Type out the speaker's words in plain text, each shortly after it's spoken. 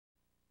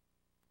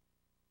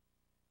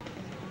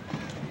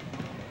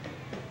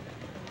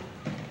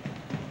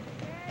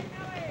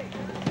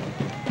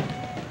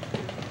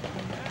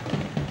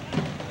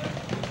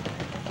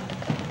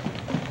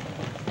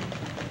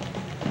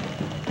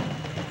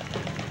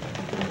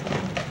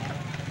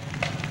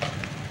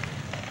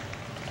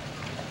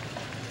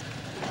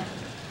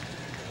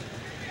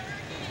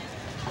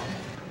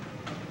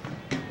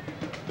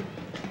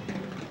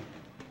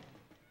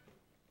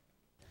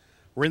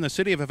We're in the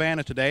city of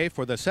Havana today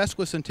for the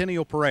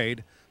Sesquicentennial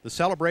Parade, the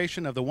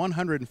celebration of the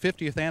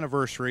 150th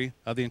anniversary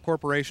of the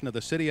incorporation of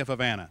the city of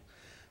Havana.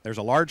 There's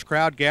a large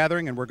crowd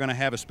gathering, and we're going to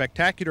have a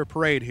spectacular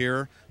parade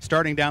here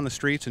starting down the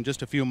streets in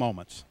just a few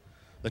moments.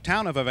 The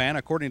town of Havana,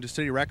 according to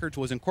city records,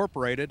 was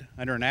incorporated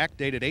under an act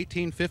dated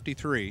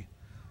 1853.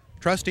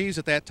 Trustees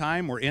at that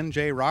time were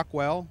N.J.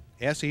 Rockwell,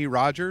 S.E.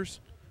 Rogers,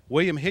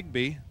 William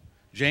Higbee,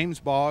 James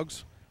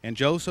Boggs, and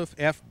Joseph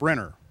F.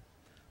 Brenner.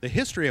 The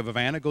history of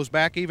Havana goes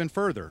back even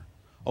further.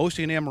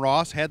 Ocean M.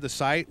 Ross had the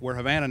site where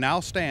Havana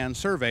now stands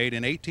surveyed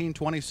in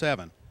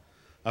 1827.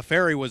 A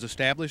ferry was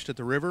established at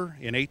the river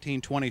in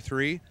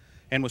 1823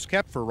 and was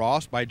kept for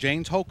Ross by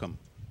James Holcomb,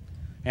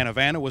 and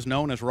Havana was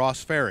known as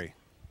Ross Ferry.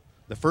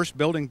 The first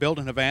building built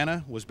in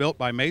Havana was built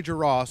by Major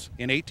Ross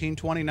in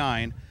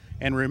 1829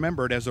 and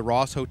remembered as the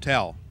Ross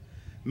Hotel.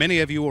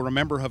 Many of you will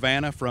remember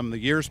Havana from the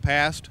years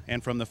past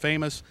and from the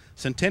famous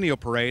Centennial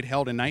Parade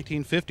held in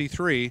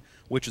 1953,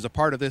 which is a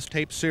part of this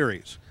tape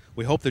series.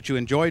 We hope that you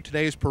enjoyed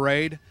today's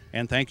parade,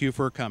 and thank you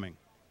for coming.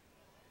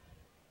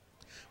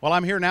 Well,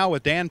 I'm here now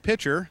with Dan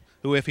Pitcher,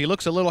 who, if he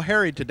looks a little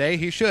harried today,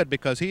 he should,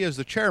 because he is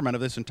the chairman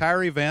of this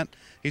entire event.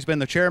 He's been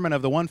the chairman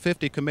of the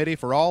 150 committee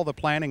for all the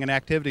planning and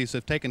activities that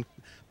have taken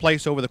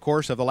place over the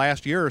course of the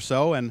last year or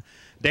so. And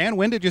Dan,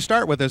 when did you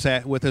start with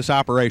this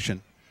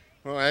operation?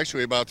 Well,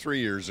 actually about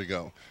 3 years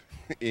ago,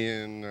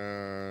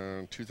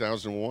 in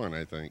 2001,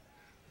 I think.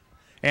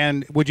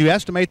 And would you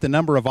estimate the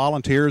number of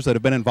volunteers that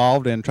have been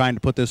involved in trying to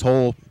put this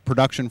whole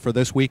production for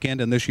this weekend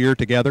and this year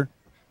together?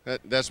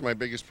 That's my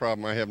biggest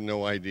problem. I have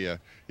no idea.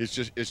 It's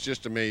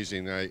just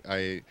amazing.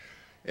 I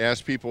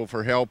asked people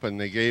for help,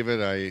 and they gave it.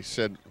 I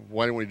said,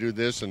 why don't we do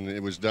this? And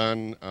it was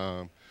done.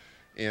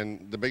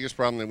 And the biggest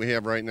problem that we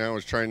have right now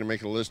is trying to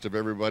make a list of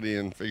everybody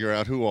and figure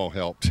out who all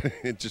helped.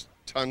 It's just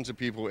tons of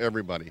people,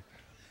 everybody.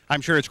 I'm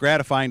sure it's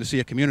gratifying to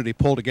see a community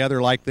pull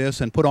together like this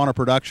and put on a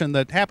production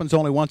that happens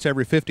only once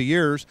every 50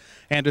 years,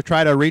 and to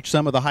try to reach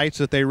some of the heights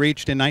that they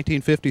reached in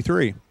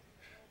 1953.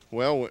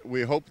 Well,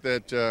 we hope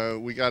that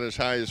we got as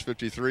high as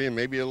 53 and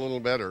maybe a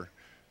little better.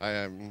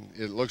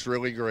 It looks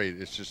really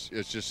great. It's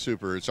just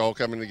super. It's all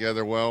coming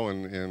together well,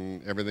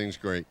 and everything's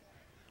great.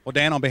 Well,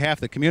 Dan, on behalf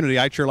of the community,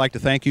 I'd sure like to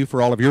thank you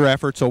for all of your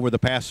efforts over the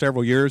past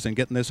several years in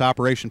getting this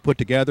operation put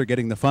together,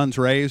 getting the funds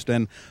raised,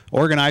 and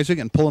organizing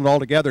and pulling it all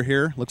together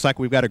here. Looks like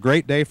we've got a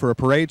great day for a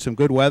parade, some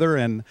good weather,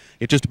 and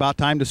it's just about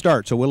time to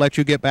start. So we'll let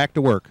you get back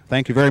to work.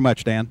 Thank you very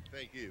much, Dan.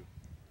 Thank you.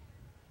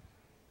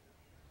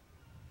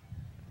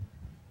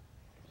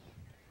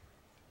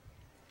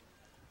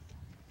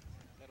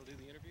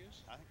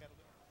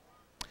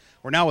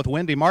 We're now with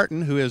Wendy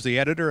Martin, who is the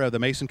editor of the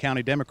Mason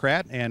County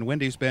Democrat, and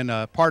Wendy's been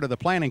part of the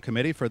planning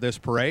committee for this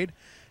parade.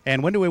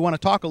 And Wendy, we want to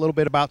talk a little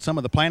bit about some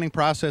of the planning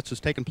process that's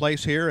taken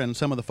place here and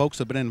some of the folks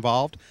that have been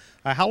involved.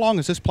 How long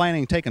has this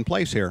planning taken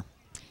place here?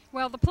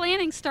 Well, the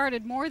planning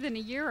started more than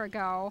a year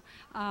ago.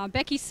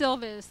 Becky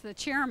Silva is the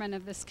chairman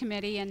of this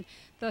committee, and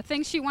the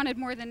thing she wanted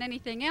more than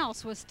anything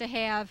else was to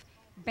have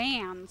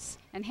bands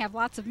and have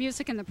lots of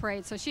music in the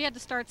parade. So she had to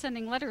start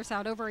sending letters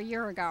out over a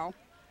year ago.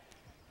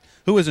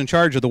 Who is in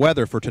charge of the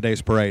weather for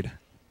today's parade?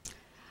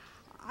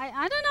 I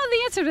don't know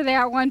the answer to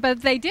that one,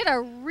 but they did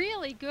a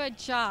really good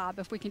job,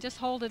 if we can just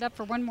hold it up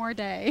for one more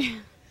day.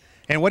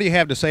 And what do you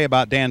have to say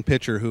about Dan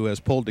Pitcher, who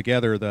has pulled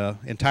together the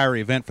entire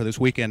event for this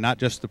weekend, not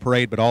just the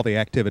parade, but all the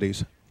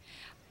activities?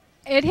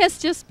 It has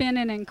just been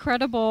an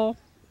incredible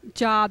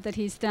job that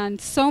he's done.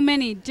 So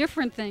many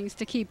different things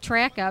to keep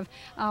track of.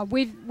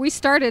 We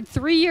started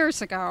 3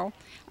 years ago,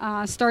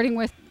 starting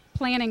with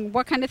planning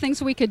what kind of things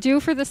we could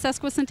do for the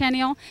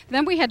Sesquicentennial.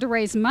 Then we had to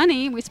raise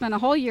money. We spent a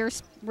whole year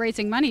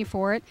raising money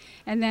for it,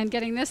 and then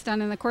getting this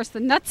done. And of course the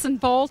nuts and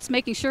bolts,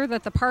 making sure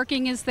that the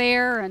parking is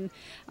there, and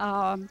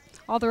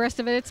all the rest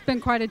of it. It's been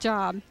quite a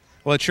job.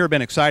 Well, it's sure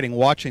been exciting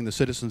watching the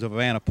citizens of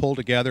Havana pull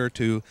together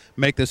to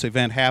make this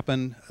event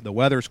happen. The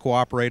weather's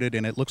cooperated,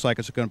 and it looks like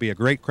it's going to be a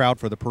great crowd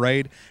for the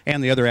parade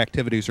and the other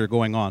activities that are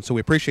going on. So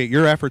we appreciate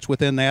your efforts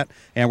within that,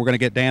 and we're going to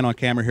get Dan on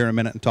camera here in a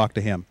minute and talk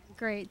to him.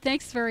 Great.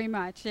 Thanks very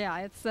much. Yeah,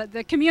 it's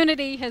the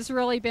community has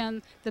really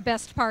been the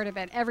best part of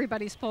it.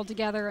 Everybody's pulled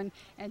together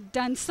and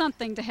done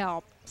something to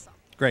help. So.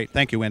 Great.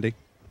 Thank you, Wendy.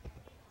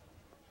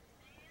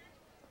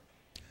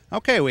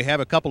 Okay, we have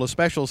a couple of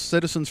special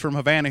citizens from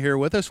Havana here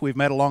with us. We've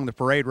met along the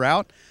parade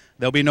route.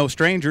 They'll be no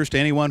strangers to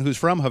anyone who's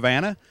from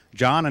Havana,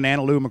 John and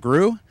Anna Lou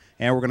McGrew,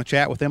 and we're going to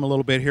chat with them a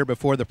little bit here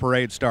before the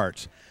parade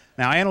starts.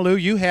 Now, Anna Lou,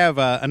 you have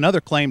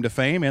another claim to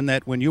fame in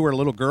that when you were a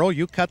little girl,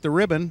 you cut the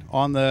ribbon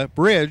on the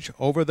bridge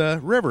over the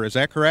river. Is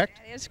that correct?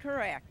 That is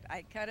correct.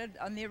 I cut it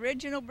on the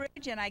original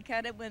bridge, and I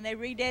cut it when they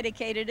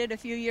rededicated it a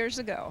few years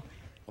ago.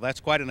 Well,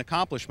 that's quite an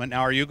accomplishment.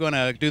 Now, are you going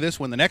to do this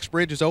when the next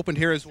bridge is opened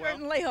here as well?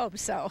 Certainly hope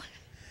so.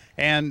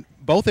 And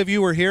both of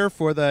you were here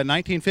for the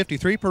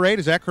 1953 parade.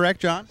 Is that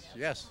correct, John?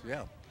 Yes,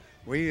 yeah.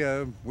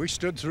 We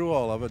stood through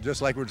all of it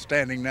just like we're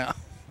standing now.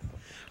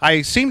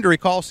 I seem to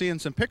recall seeing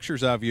some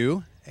pictures of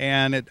you,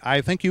 and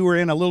I think you were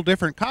in a little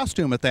different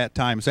costume at that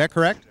time. Is that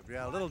correct?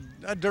 Yeah,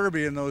 a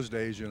derby in those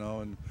days, you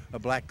know, and a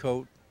black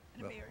coat.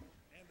 And a beard.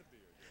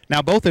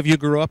 Now, both of you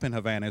grew up in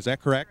Havana. Is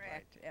that correct?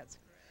 Correct, yes.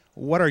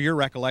 What are your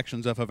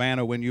recollections of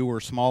Havana when you were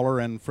smaller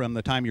and from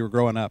the time you were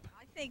growing up?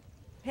 I think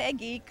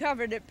Peggy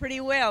covered it pretty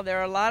well. There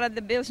are a lot of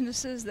the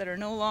businesses that are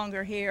no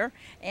longer here,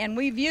 and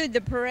we viewed the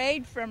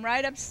parade from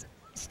right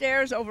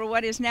upstairs over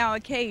what is now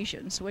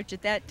Occasions, which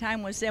at that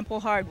time was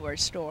Simple Hardware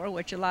Store,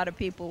 which a lot of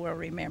people will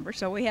remember.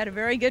 So we had a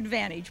very good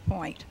vantage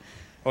point.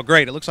 Well,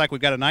 great. It looks like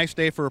we've got a nice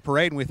day for a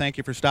parade, and we thank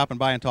you for stopping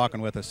by and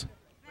talking with us.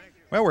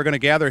 Well, we're going to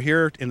gather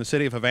here in the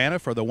city of Havana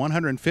for the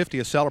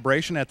 150th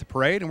celebration at the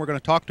parade, and we're going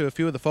to talk to a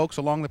few of the folks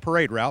along the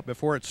parade route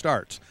before it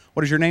starts.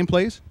 What is your name,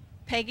 please?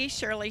 Peggy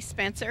Shirley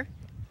Spencer.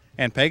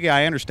 And Peggy,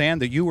 I understand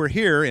that you were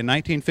here in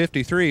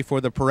 1953 for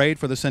the parade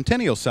for the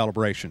centennial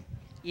celebration.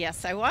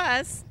 Yes, I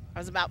was. I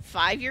was about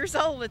 5 years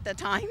old at the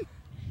time.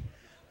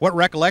 What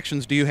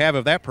recollections do you have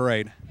of that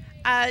parade?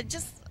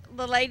 Just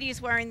the ladies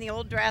wearing the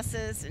old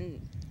dresses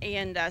and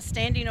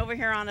standing over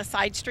here on a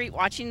side street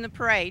watching the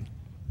parade.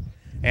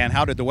 And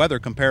how did the weather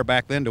compare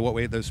back then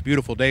to this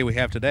beautiful day we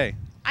have today?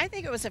 I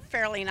think it was a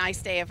fairly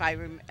nice day,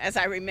 as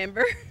I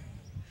remember.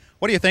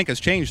 What do you think has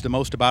changed the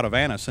most about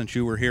Havana since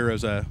you were here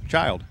as a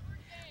child?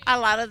 A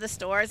lot of the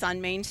stores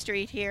on Main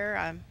Street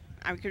here.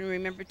 I can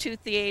remember 2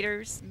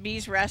 theaters,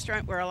 B's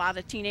Restaurant, where a lot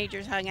of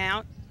teenagers hung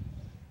out.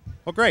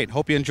 Well, great.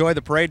 Hope you enjoy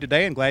the parade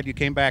today and glad you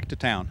came back to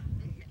town.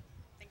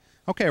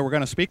 Okay, we're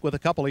going to speak with a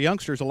couple of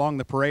youngsters along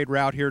the parade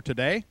route here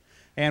today.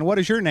 And what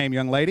is your name,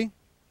 young lady?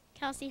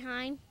 Kelsey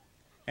Hine,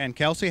 And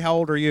Kelsey, how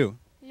old are you?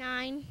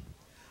 9,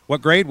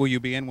 What grade will you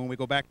be in when we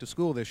go back to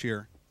school this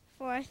year?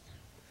 4th.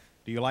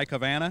 Do you like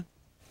Havana?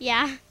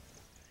 Yeah.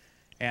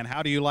 And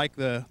how do you like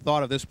the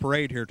thought of this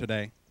parade here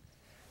today?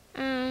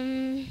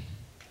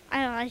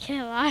 I like it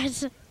a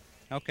lot.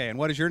 Okay, and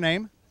what is your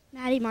name?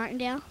 Maddie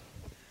Martindale,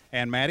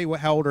 And Maddie,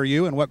 how old are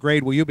you and what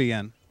grade will you be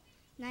in?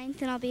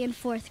 9th, and I'll be in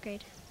 4th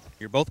grade.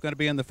 You're both going to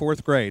be in the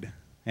 4th grade,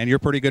 and you're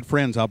pretty good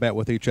friends, I'll bet,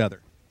 with each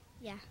other.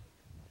 Yeah.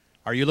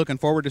 Are you looking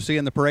forward to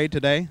seeing the parade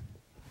today?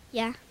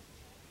 Yeah.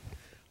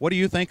 What do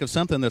you think of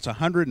something that's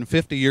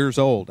 150 years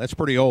old? That's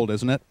pretty old,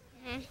 isn't it?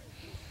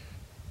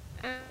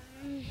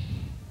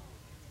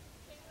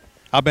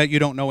 I'll bet you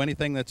don't know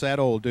anything that's that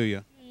old, do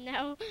you?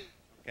 No.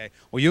 Okay.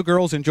 Well, you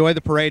girls enjoy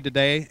the parade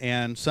today,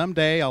 and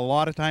someday, a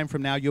lot of time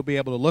from now, you'll be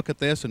able to look at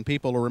this, and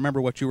people will remember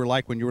what you were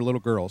like when you were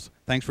little girls.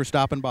 Thanks for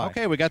stopping by.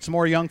 Okay, we got some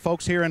more young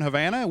folks here in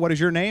Havana. What is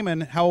your name,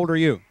 and how old are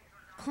you?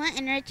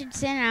 Clinton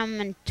Richardson,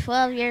 I'm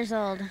 12 years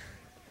old.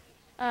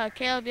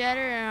 Caleb Yetter,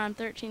 and I'm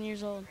 13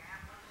 years old.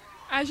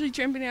 Ashley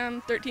Trimpany,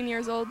 I'm 13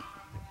 years old.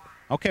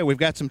 Okay, we've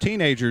got some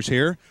teenagers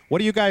here. What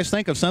do you guys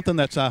think of something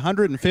that's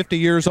 150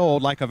 years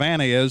old like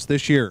Havana is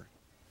this year?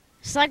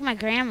 It's like my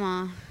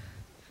grandma.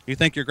 You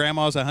think your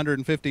grandma's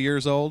 150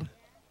 years old?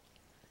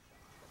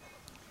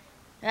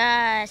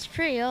 It's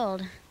pretty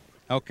old.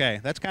 Okay,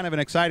 that's kind of an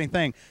exciting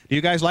thing. Do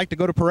you guys like to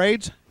go to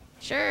parades?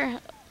 Sure,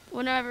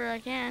 whenever I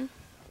can.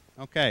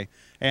 Okay,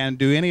 and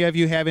do any of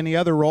you have any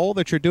other role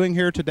that you're doing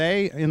here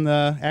today in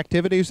the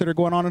activities that are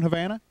going on in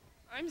Havana?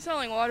 I'm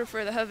selling water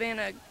for the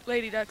Havana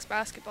Lady Ducks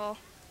basketball.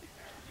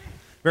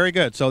 Very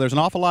good. So there's an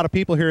awful lot of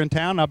people here in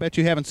town. I'll bet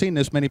you haven't seen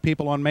this many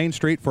people on Main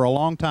Street for a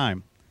long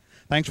time.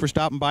 Thanks for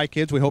stopping by,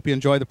 kids. We hope you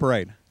enjoy the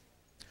parade.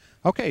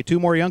 Okay, 2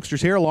 more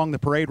youngsters here along the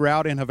parade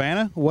route in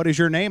Havana. What is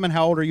your name and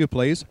how old are you,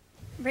 please?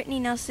 Brittany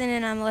Nelson,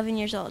 and I'm 11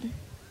 years old.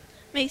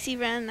 Macy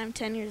Wren, and I'm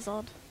 10 years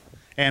old.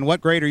 And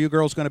what grade are you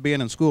girls going to be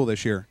in school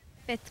this year?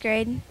 5th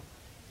grade.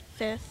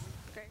 5th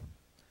grade.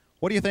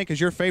 What do you think is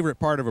your favorite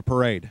part of a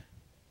parade?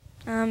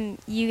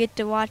 You get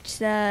to watch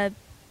the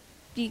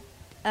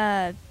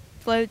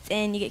floats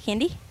and you get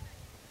candy.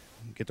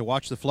 You get to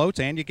watch the floats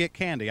and you get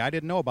candy. I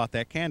didn't know about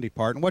that candy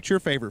part. And what's your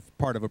favorite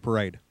part of a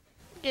parade?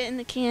 Getting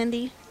the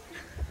candy.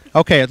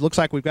 Okay, it looks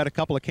like we've got a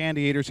couple of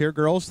candy eaters here.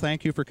 Girls,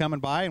 thank you for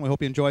coming by, and we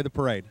hope you enjoy the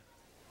parade.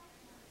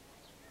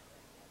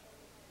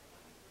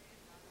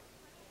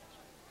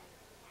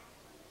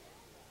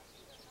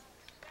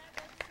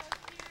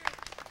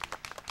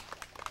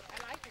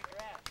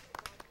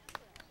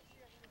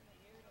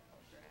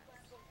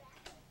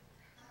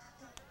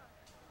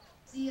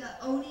 Zia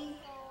Odie,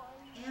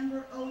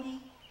 Amber Odie,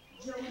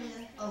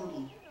 Jolynn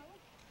Odie.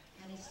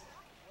 And it's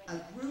a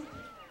group,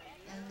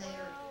 and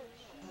they're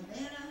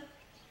Havana.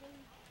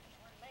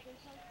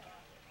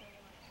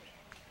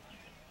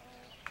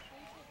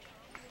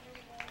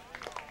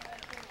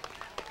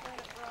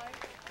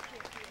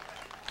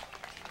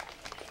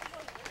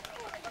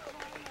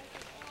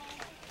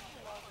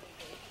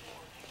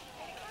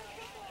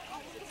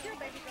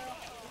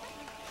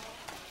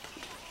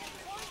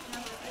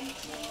 Number 18.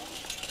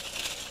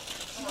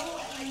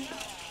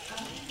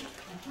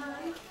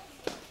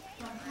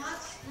 From Hot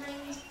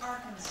Springs,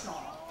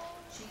 Arkansas.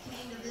 She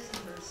came to visit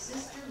her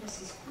sister,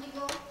 Mrs.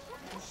 Kriegel,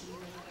 and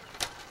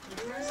the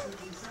dress was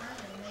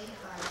designed and made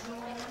by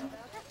Joanne,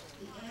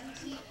 the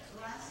antique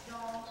glass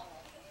doll.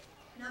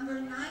 Number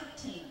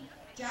 19,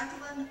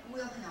 Jacqueline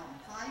Wilhelm,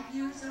 5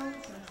 years old,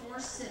 from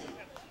Forest City.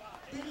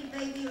 Bitty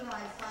Baby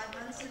arrived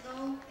 5 months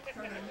ago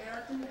from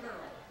American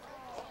Girl.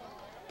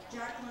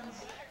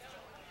 Jacqueline's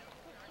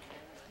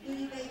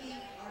Bitty Baby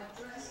are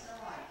dressed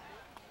alike.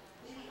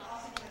 Bitty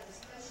also has a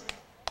special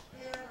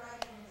hair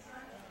right in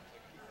front and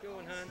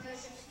going, hon.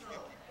 Special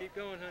stroller. Keep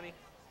going, honey.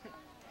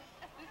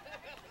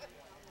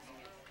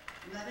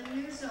 11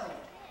 years old.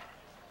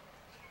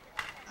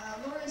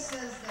 Lori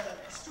says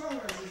the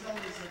stroller is as old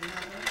as her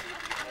mother.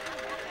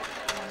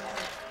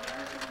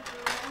 American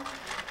girl.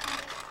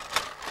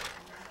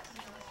 In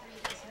 1903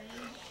 it was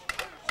named.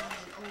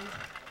 Something old.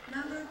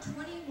 Number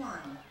 21.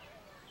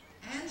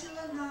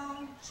 Angela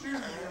Nall,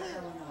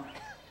 Chandlerville, Illinois.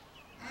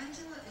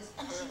 Angela is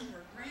pushing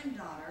her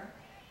granddaughter,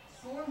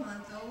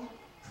 4-month-old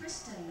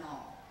Kristen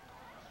Nall.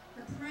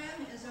 The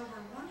pram is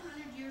over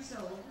 100 years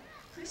old.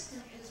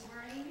 Kristen is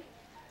wearing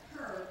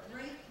her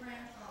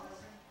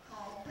great-grandfather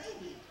called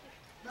Baby.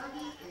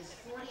 Buggy is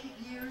 40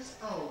 years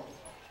old.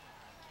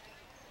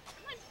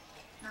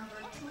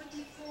 Number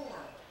 24,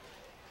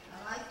 a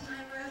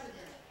lifetime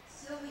resident,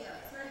 Sylvia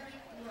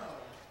Frederick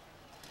Rowe.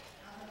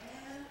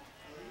 Havana,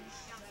 age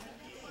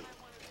 78.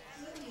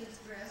 Sylvia's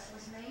dress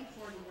was made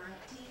for the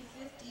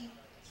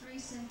 1953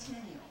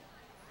 centennial.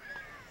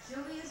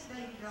 Sylvia's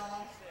baby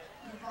doll,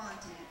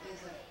 Devontae, is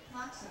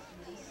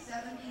approximately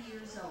 70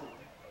 years old.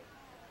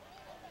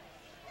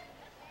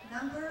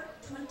 Number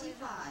 25,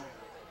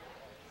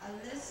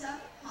 Alyssa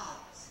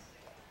Hobbs,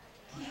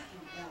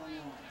 Canton,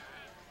 Illinois.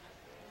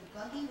 The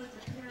buggy with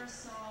the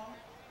parasol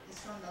is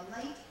from the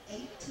late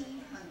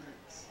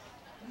 1800s.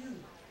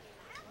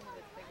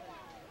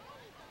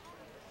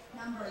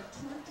 Number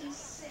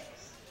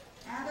 26,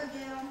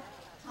 Abigail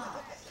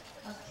Hobbs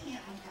of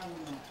Canton,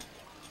 Illinois.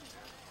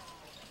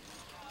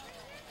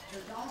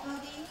 The doll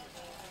buggy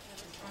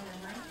is from the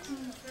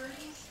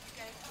 1930s.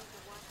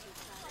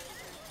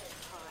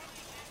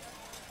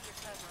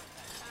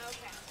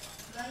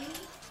 Lane,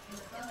 the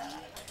buggy,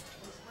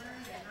 was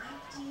wearing a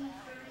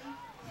 1930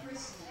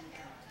 christening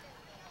gown.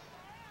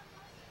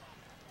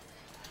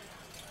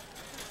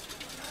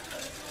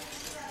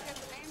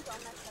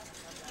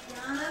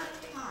 Diana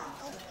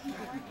Hobbs of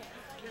Canton.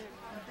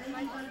 The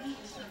baby buggy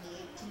is from the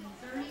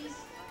 1830s.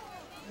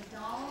 The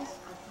dolls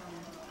are from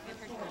the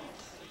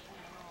 40s.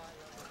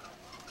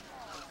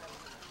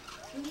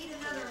 We need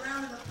another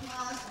round of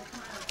applause for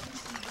kind of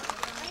Christy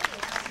Buggy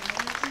for some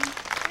energy.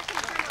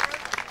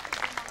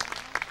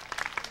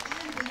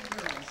 And big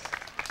girls.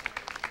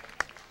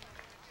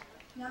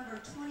 Number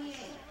 28,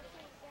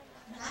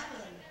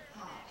 Madeline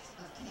Hobbs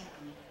of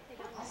Canton.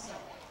 Also,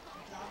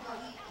 the dog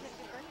buggy is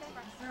from the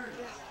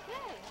 1930s.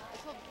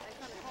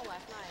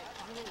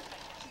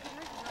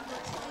 Number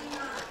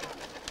 29,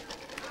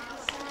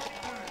 Allison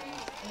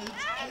Burns,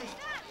 age 8,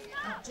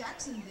 of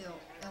Jacksonville,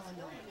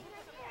 Illinois.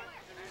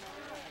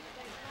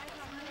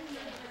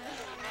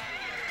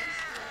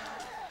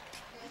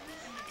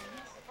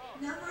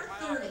 Number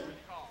 30,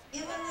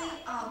 Emily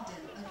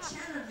Ogden of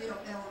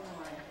Chandlerville,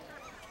 Illinois.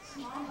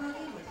 Small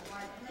buggy with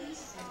white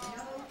lace and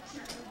yellow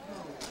checkered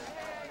gold.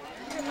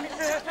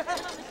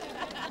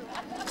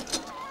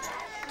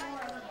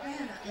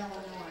 Havana,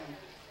 Illinois.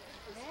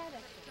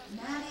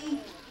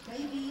 Maddie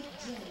Baby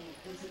Jenny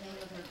is the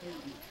name of her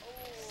baby.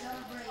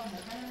 Celebrating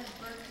Havana's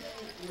birthday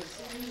with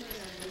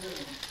seniors and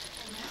balloons.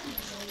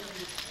 Maddie's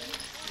age is 86.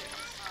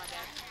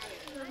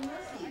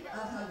 Murphy of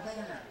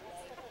Havana.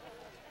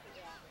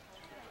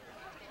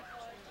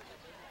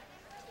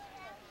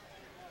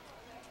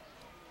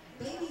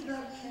 Baby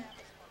Buggy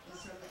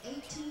is from the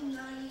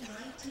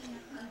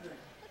 1890-1900.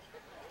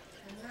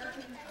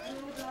 American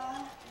girl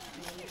doll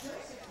named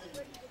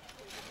Josephine.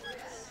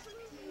 Dress,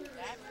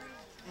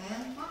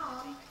 and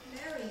Mom,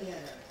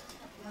 Marietta.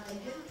 Well, they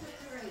didn't put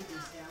their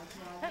ages down,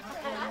 so I'm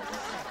not going to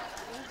say.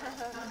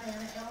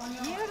 Havana,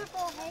 Illinois.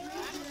 Beautiful,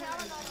 Haley. Tell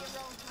them on your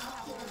own.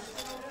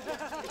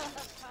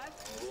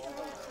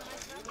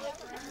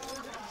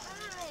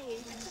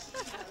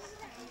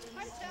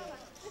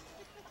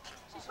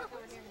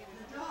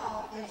 The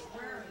doll is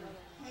wearing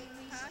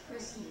Haley's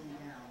christening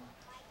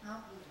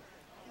gown.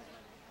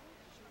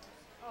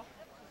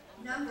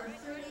 Number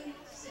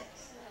 36.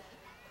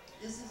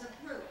 This is a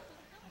group.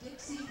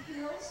 Dixie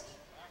Hilst,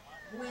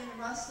 Gwen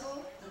Russell,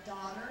 the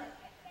daughter.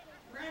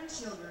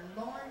 Grandchildren,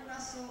 Lauren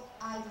Russell,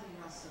 Ivan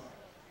Russell.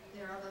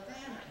 They're of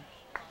Havana.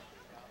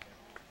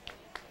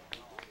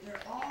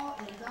 They're all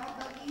in doll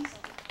buggies,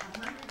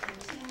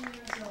 110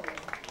 years old.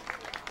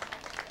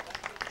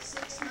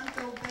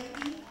 6-month-old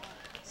baby,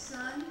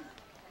 son,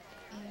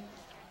 in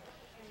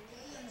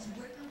Ian's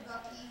wicker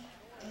bucky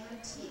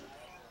antique.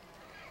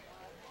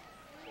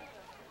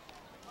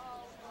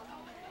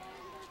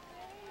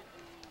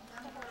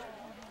 Number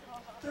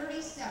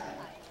 37,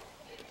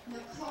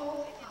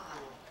 Nicole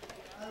High,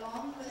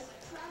 along with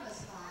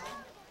Travis High,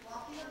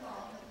 walking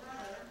along with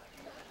brother.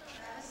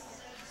 Travis is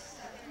age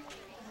 7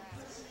 and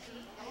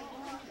impersonating Abe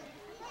Lincoln.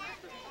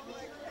 With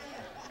her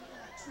band,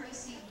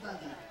 Tracy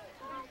Buggy.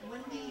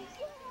 Wendy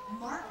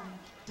Martin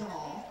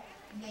doll,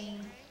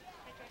 named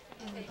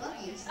in the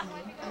buggy's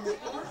name as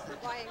Orphan,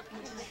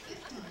 which is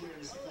 50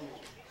 years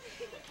old.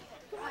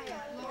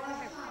 Laura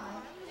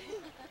High,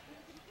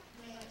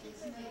 named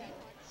is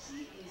Mabel. She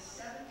is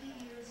 70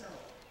 years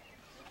old.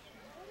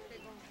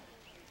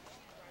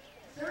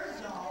 Third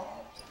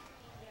doll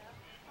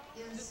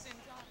is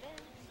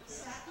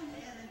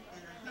satin-headed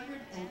and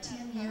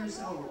 110 years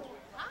old.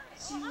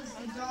 She was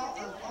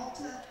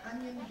Walter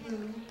Onion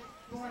Bloom,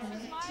 born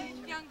in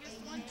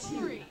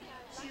 1882.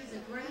 She is a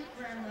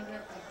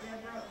great-grandmother of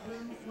Deborah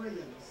Bloom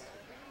Williams.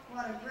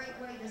 What a great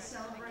way to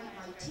celebrate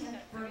my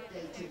 10th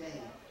birthday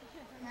today.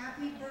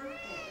 Happy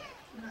birthday.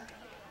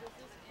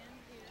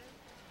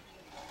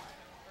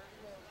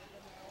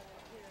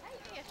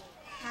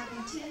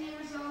 Happy 10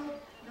 years old,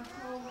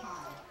 Nicole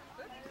High.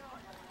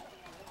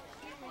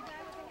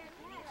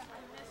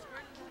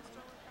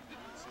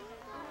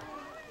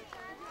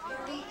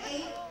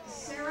 38,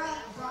 Sarah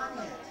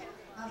Barnett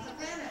of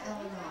Havana,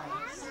 Illinois.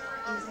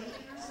 Sarah is 8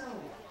 years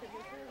old.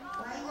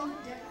 Wagon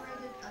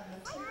decorated of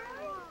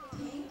material,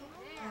 pink,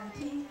 and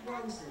pink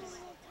roses.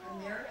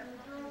 American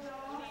Girl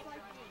doll,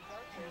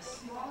 and a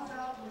small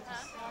dog with a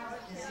scar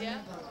is in the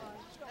boat.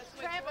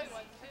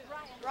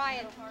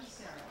 Ryan.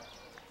 Sarah.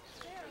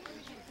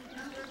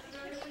 Number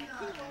 39,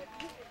 Allie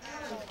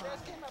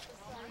Barnett,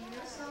 3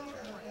 years old of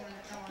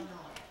Havana,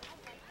 Illinois.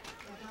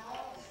 The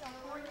doll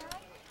stored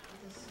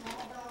with a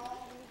small doll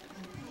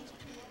and pink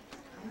pink.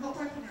 I hope I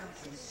pronounce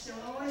this.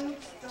 Shaloy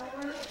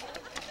Stoller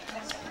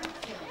of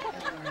Springfield,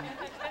 Illinois.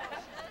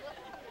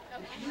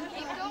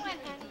 Keep going,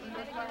 honey.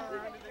 A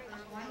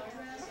white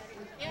dress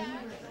with blue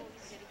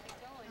ribbons.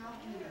 How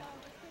beautiful.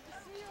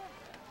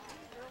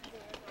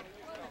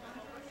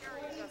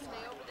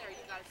 Stay over there.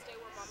 You gotta stay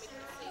where mommy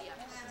can see you.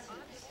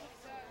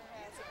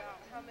 It's about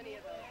how many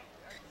of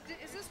those?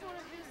 Is this one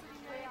of his that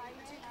he made on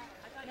YouTube?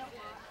 I thought he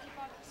did. He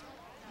bought this one.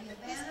 The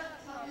Havana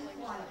Public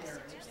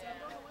Library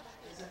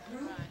is a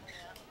group of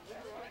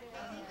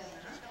Havana,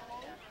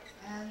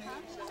 and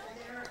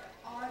there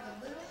are the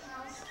Little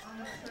House on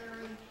the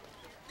Prairie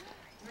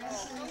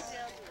dresses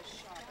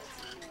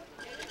and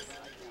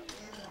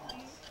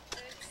dolls.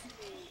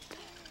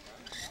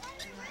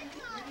 And I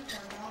think these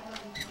are all going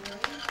to be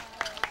great.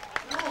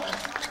 Oh,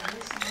 it's not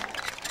this much.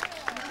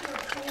 Number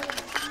 43 and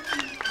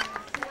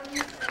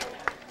 44.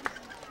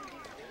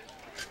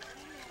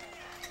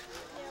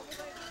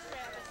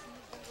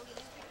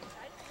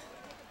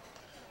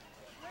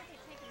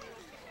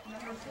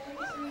 Number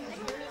 43 is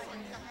Rick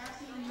and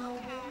Kathy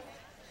Noble.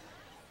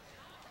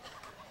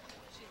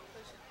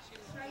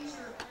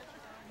 Fraser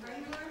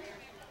Rayburn,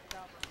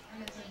 and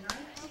it's a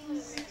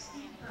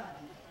 1960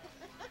 Buggy.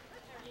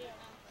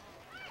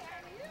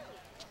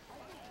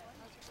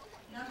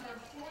 Number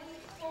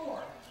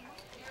 44,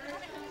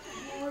 Erica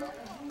Ward of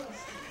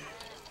Williston,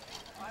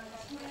 on the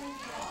twin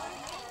dog.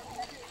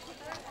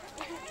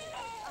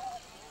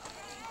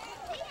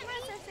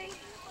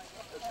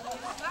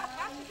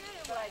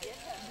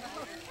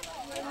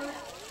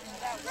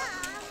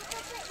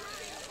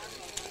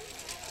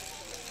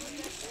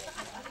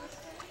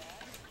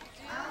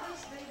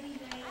 Alice baby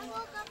name. I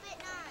woke up at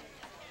 9.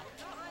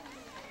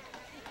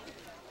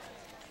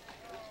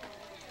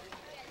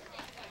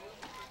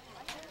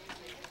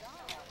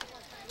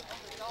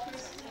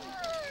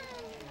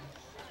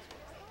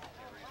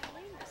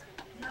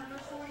 Number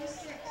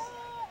 46,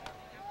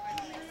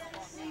 Kayla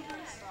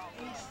Severs,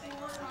 age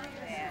 4 of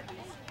Havana.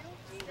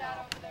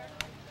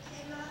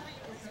 Kayla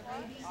is a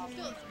baby's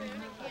name in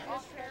her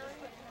birth.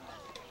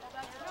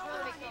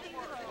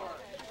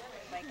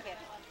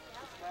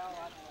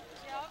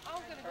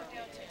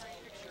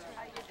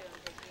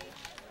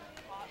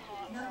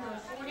 Number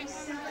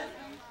 47,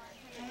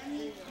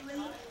 Annie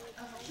Blake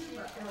of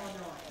Cuba,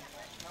 Illinois.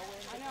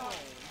 I know.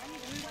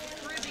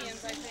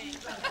 Caribbeans, I think.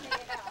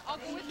 I'll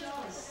go with you.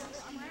 Is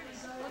 60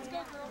 years old. Let's go,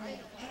 girl.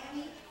 Named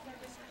Annie.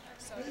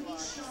 Baby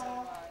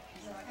shawl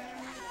is a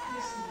family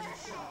christening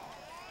shawl.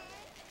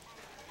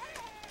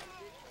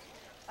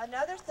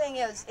 Another thing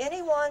is,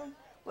 anyone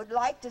would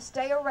like to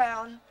stay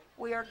around,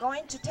 we are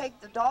going to take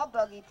the doll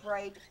buggy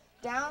parade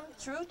down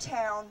through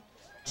town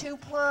to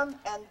Plum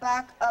and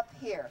back up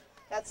here.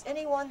 That's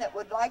anyone that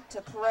would like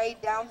to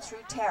parade down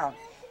through town.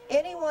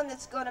 Anyone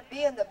that's going to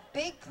be in the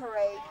big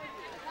parade.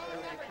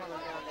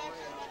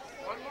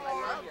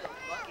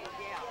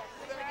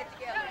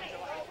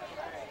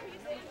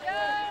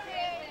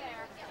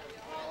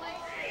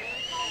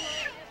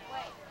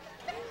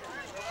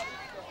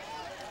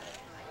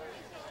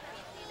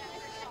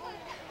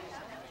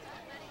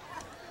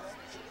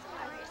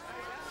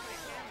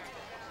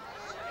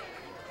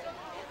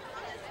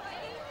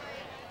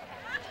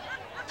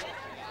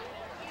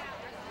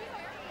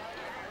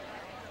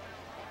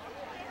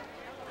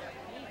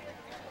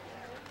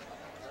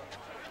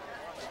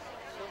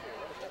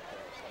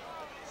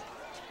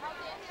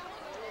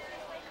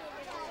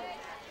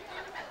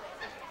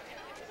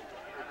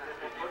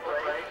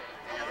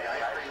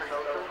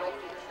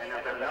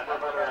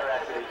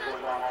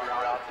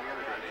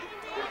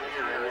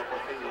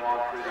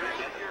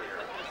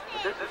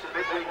 This is a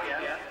big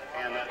weekend,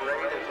 and the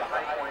parade is the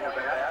high point of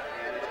that,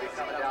 and it'll be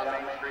coming down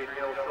Main Street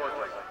Hill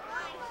shortly.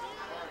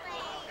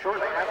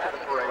 Shortly after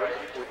the parade,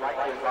 we'd like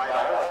to invite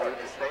all of you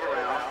to stay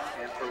around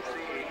and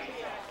proceed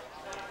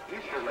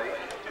easterly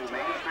to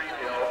Main Street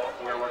Hill,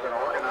 where we're going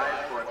to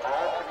organize for an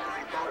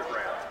all-community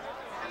photograph.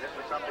 And this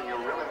is something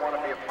you'll really want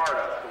to be a part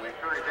of, so we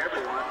encourage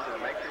everyone to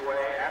make your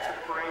way after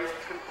the parade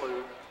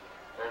concludes.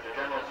 There's a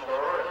general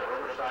store at the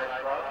Riverside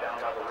Club down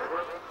by the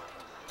river,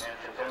 and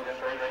some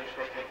demonstrations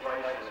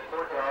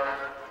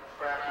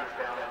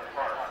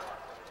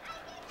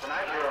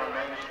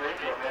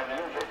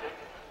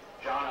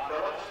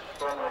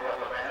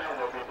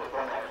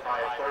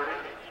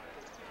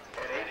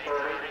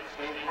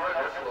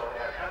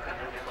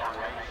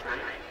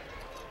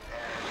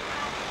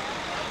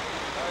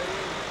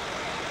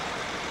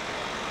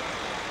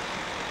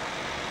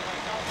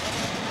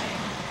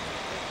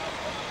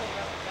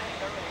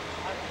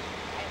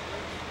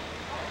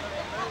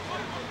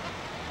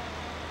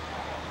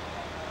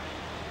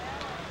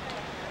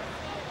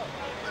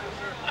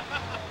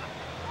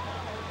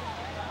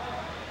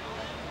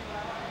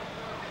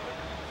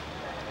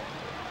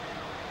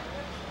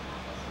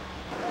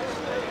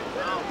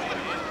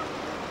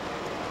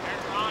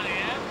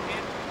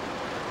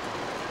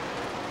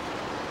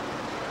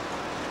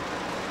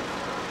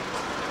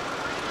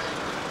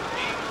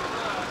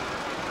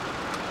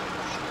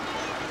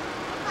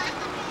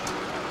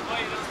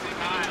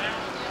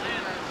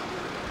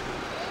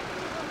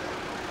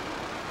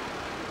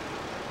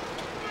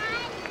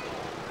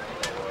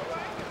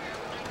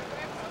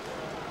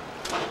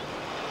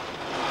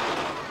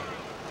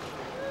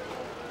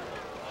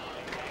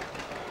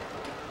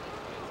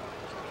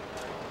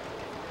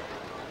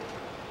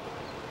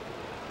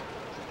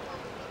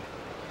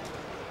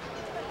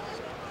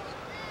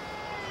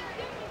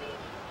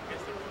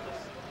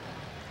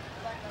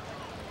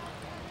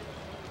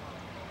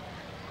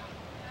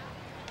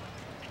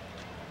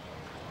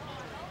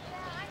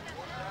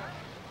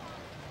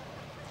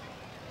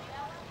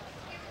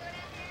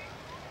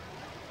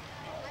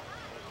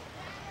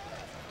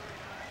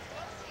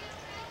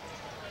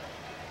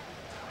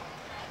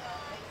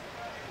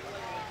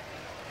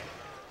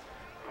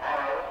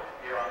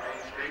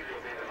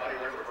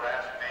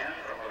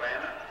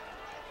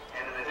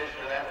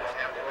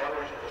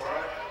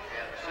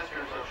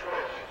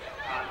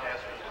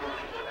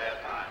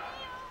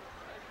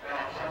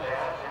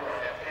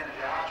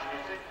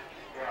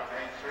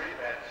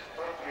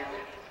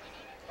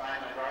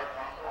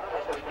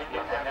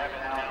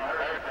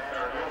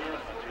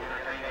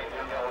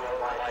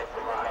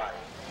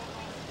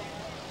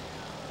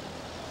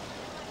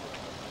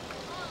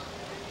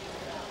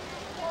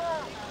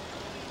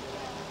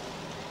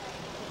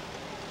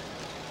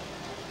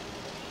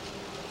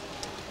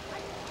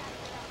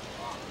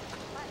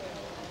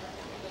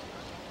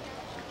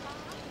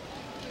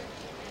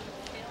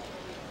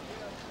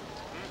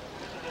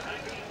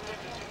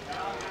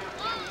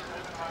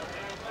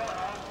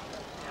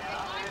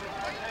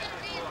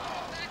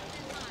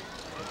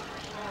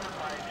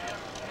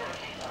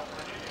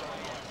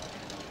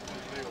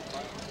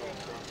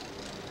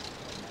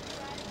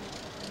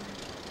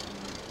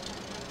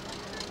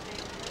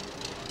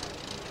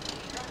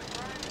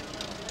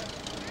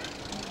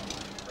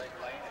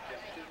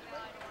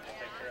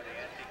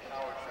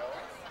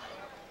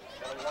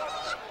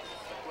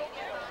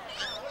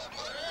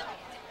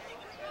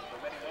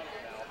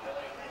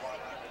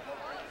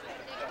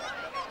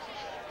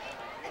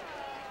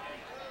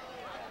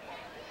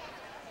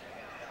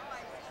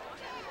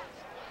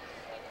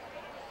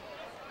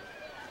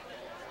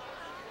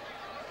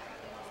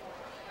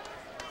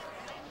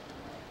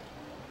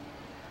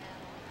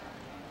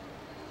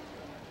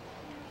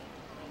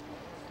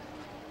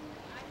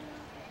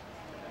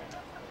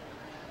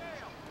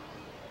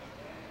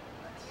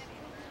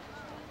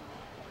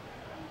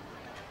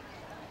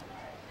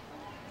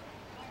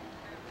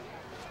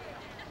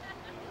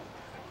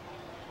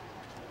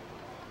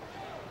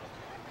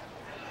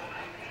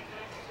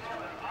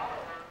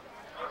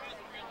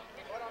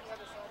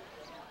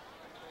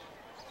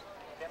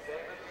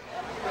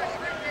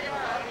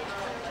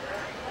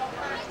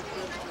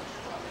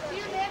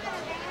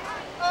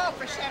Oh,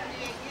 for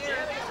 78 years.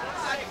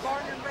 I was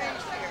born and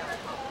raised here.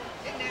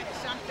 Isn't that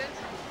something?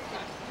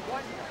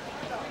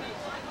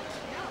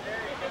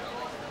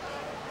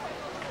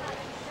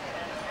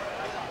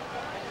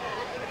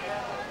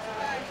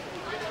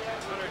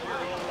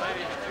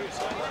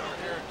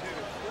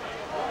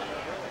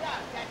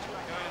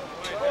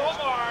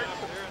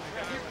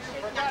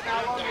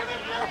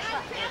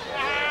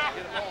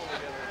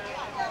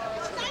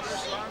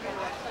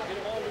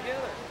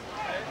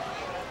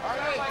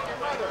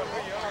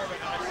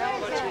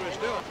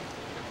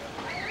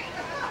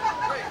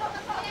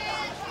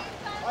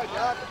 Hi,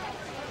 Doc.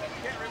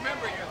 Can't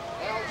remember you.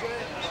 LJ.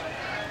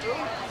 Who?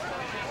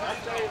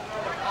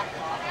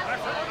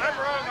 I'm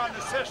wrong on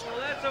the system.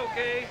 Well, that's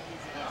okay.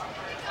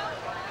 I'll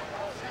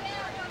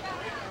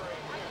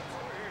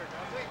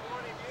take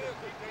one of you if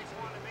he takes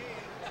one of me.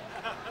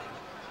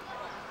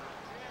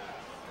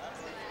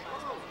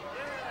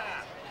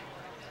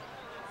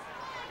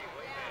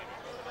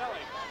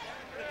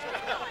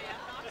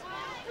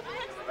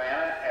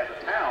 Havana as a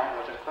town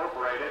was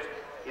incorporated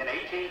in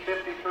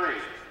 1853.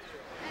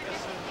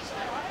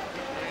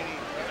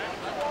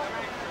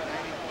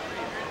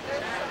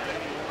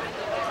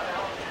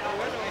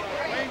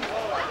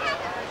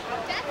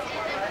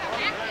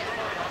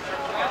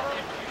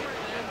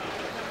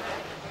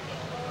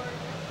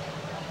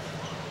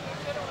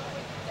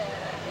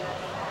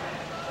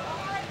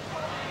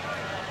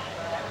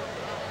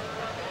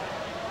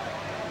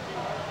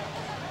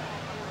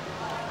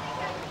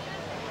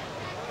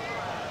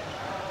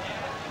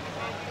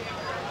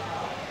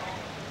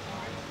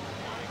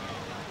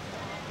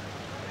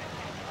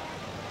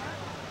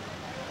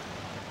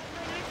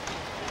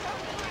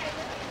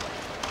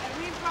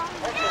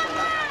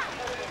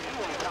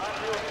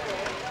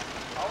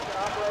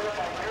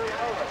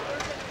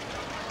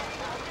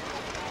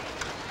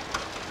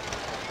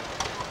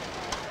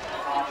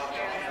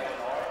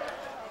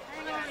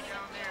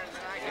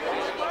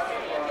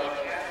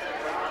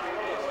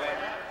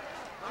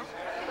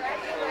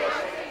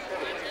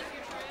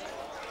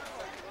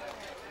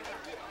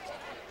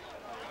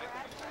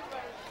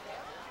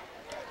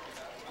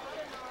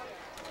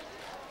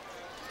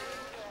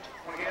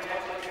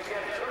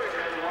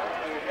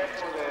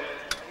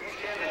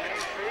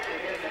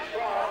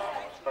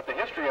 But the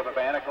history of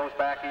Havana goes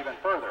back even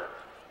further.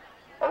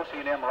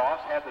 O.C.M. Ross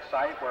had the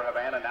site where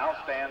Havana now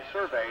stands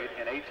surveyed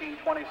in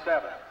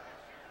 1827.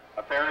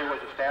 A ferry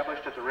was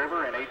established at the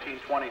river in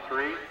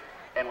 1823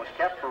 and was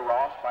kept for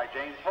Ross by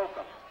James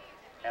Holcomb,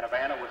 and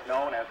Havana was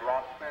known as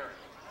Ross Ferry.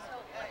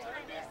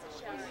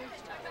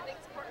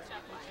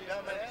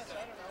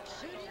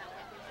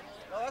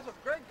 No, that's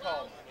what Greg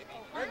called me.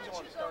 Greg's the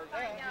one that started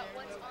that.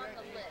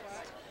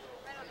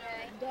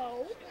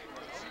 No.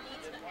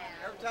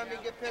 Every time he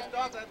get pissed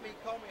off, that means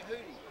call me a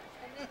hootie.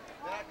 Then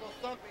I go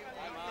thump him,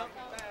 and he thump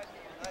me back.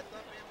 And I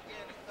thump him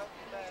again, and he thump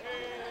me back.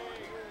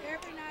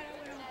 Every night I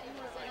went home from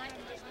work, and I'm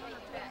just going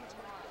to bed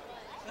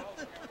tomorrow.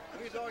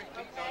 We was always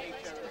beating on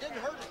each other. It didn't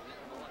hurt us.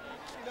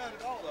 Not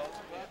at all, though.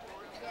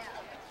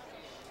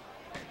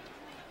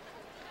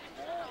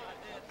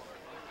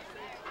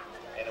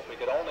 And if we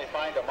could only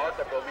find a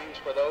marketable means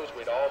for those,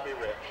 we'd all be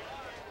rich.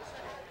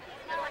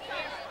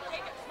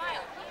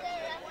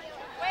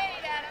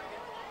 Wait, Adam.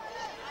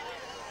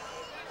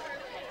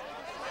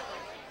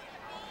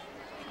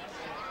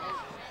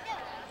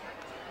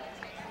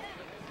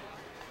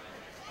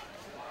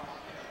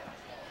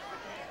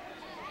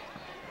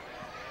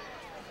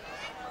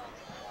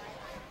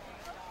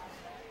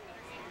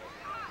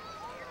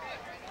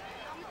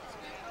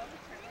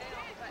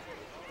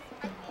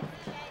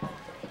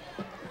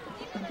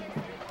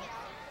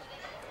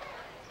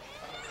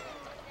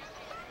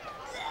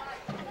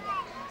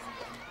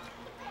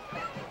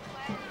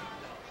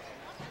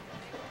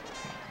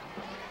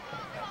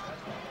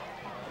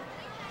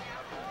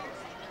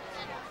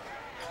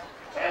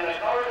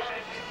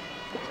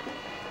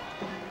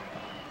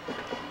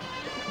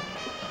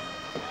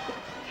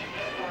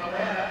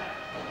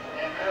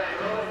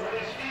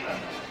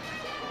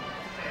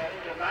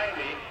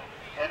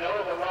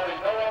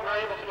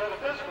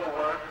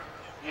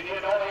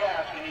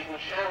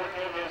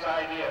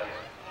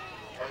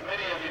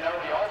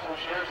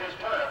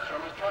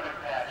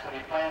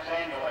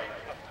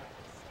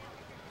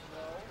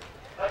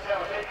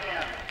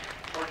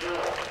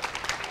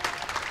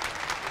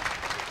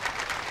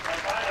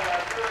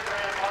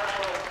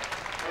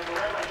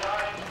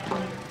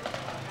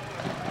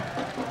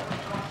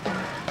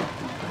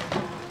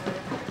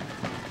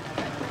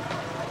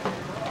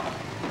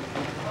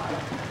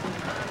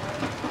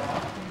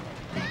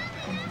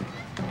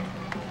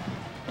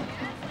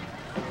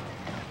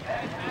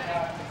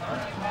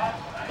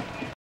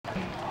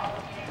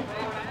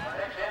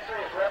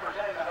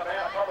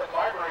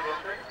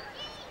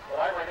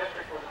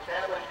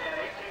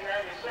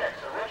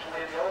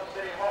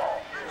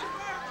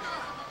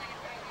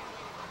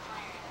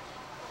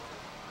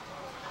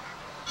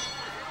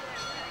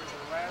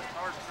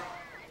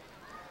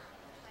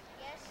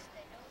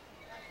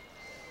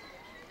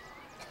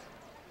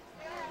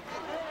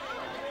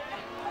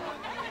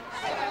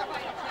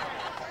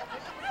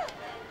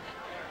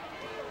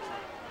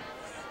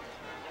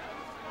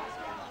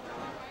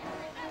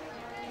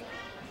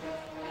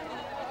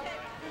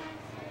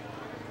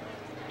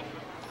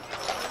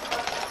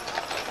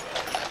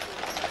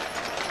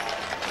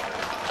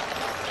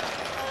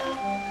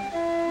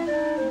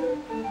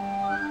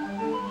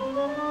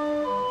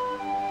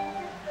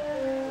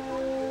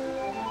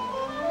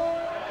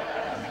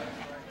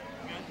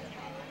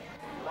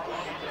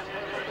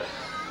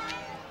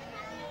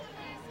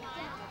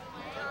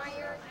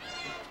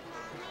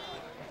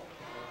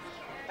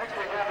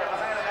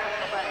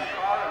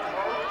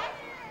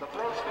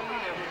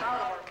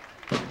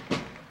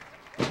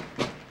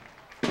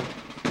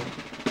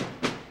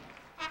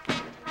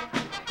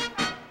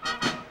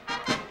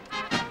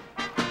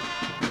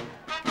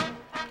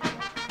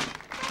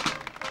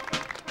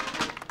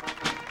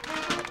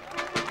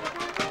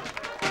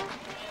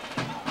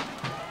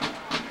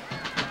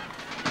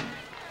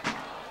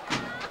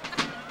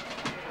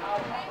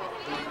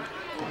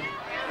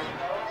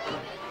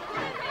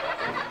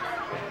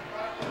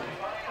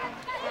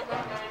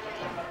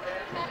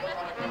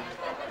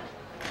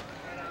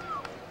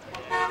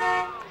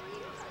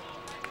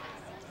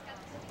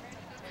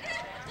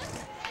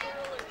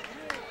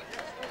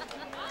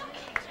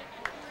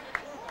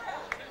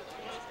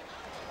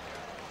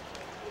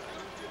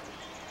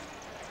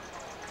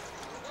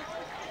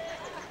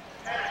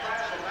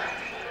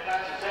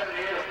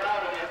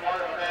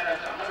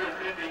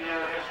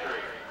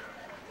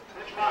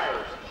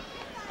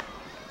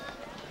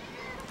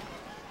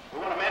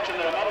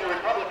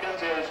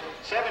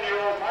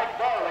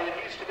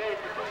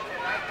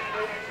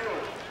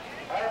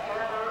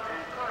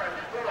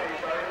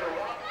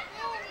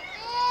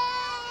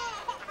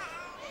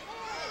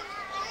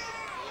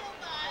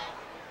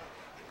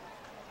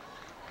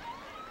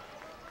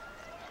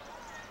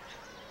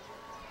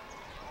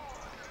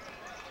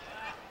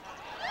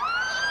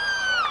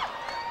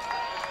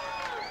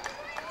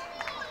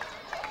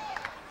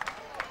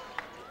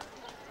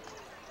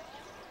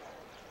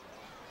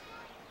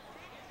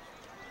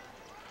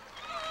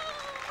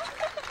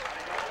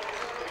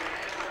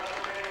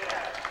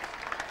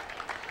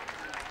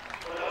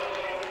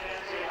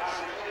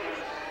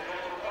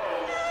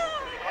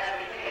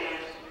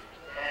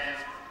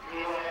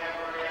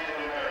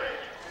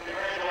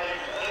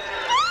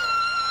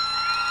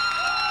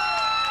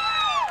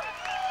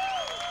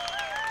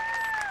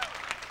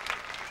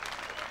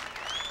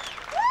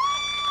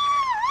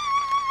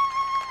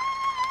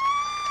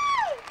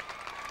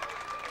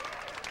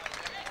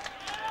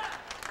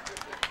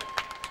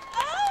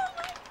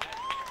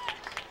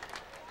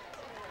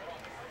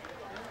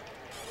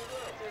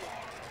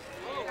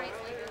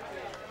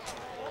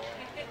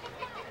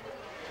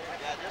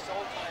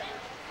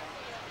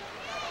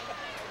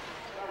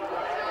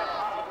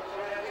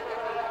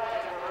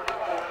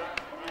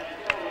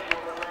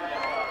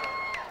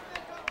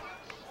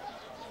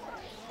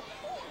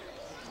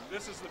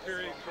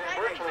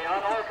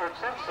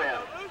 fence in.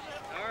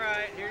 All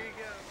right, here you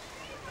go.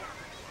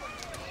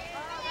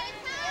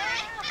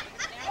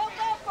 We'll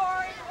go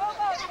for it. We'll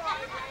go for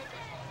it.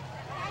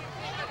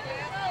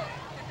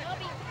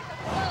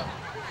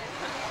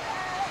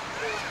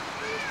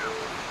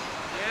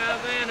 Yeah,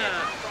 Havana.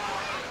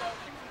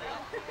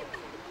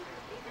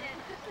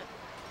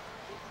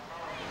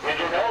 Did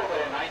you know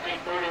that in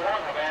 1931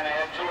 Havana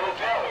had two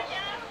hotels,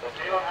 the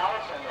Taylor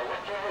House and the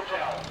Windsor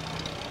Hotel?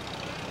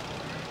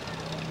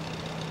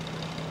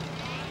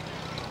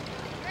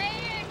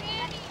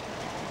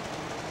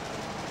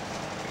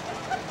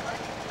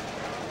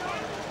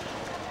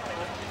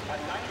 A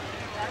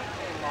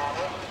 1919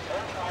 model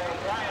owned by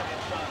O'Brien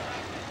and Sons,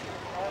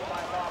 owned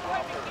by Bob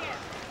Walker.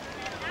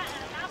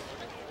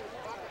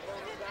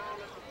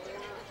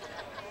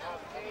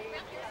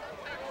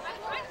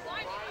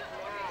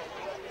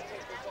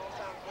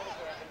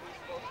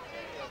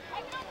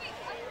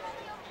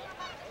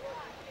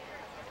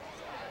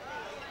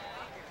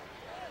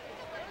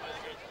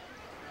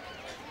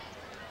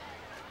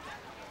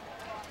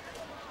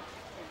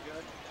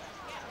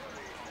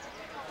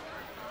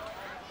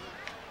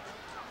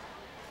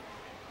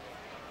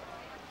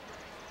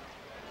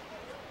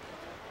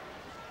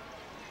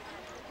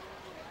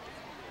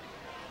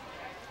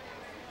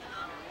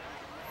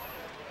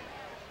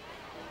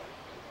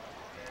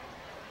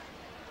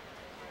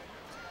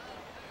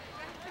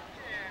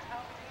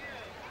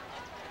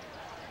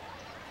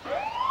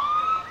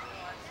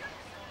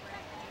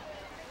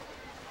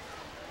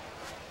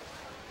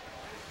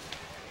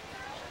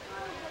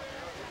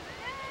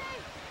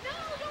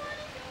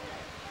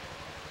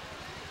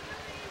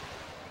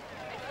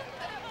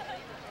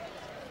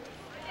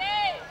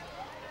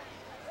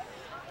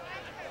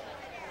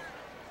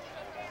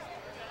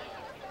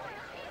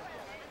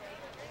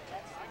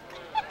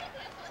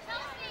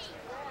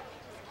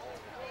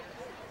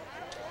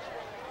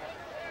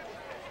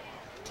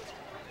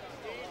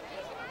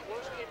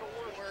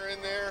 We're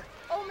in there.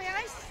 Oh, may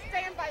I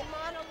stand by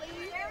Mona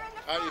Lee? There in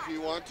the front. If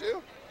you want to.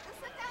 Just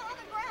sit down on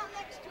the ground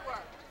next to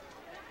her.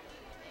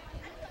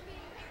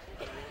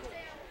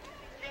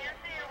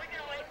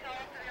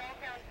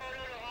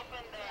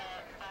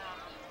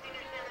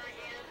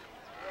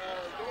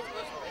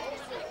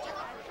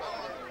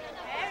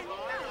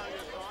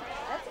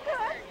 That's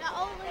good. The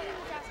old lady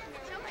was asking her,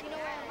 you know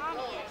where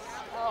Mommy is.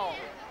 Oh.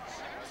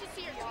 She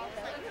see her too.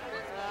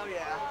 Oh,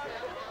 yeah.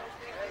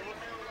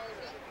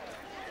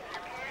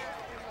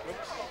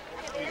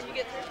 Did you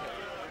get through?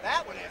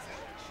 That one isn't.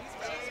 She's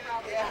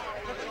probably. Yeah.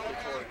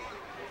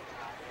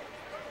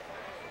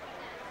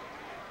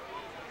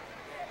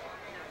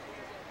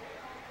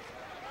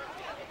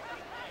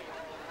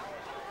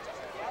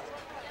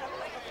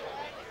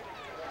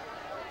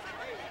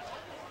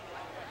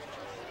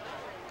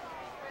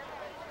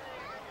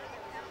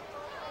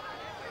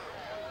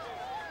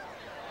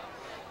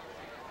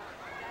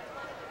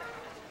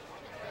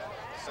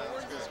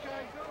 Sounds good.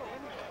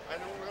 I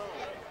don't know.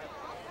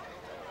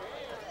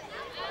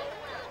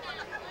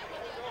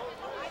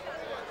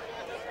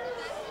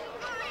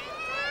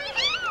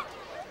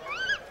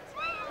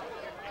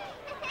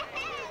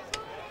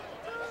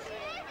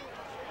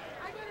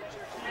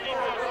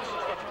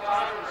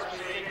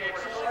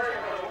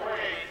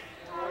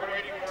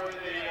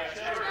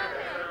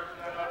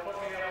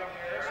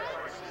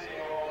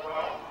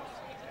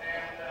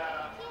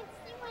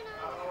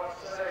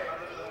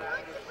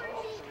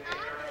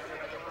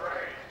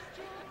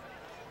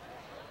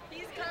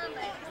 He's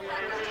coming.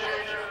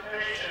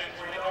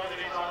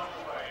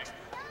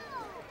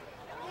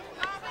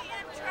 Probably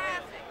in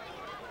traffic.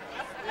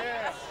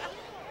 Yeah.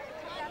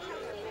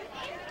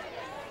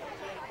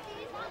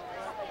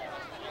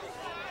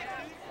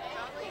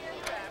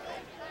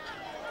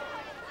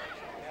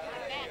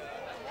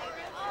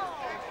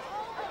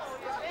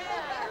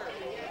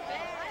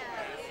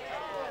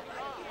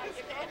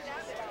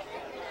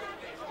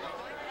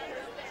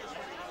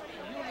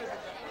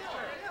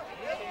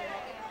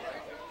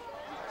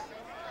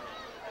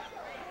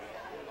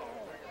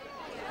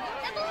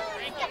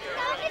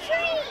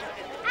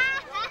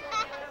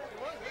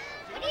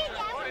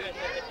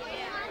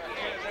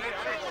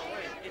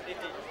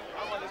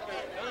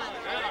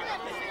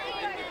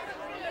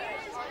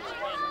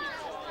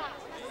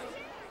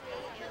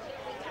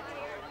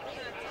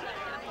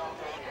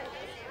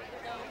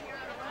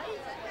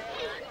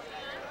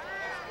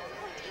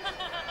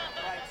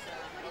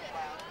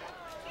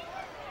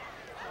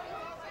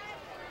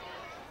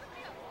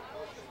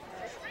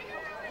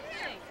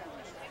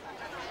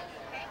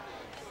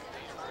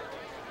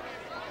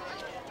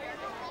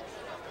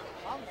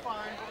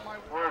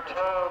 We're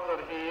told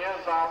that he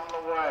is on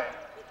the way.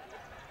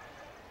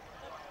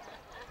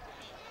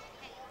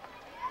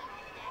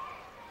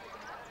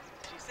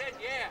 She said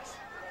yes.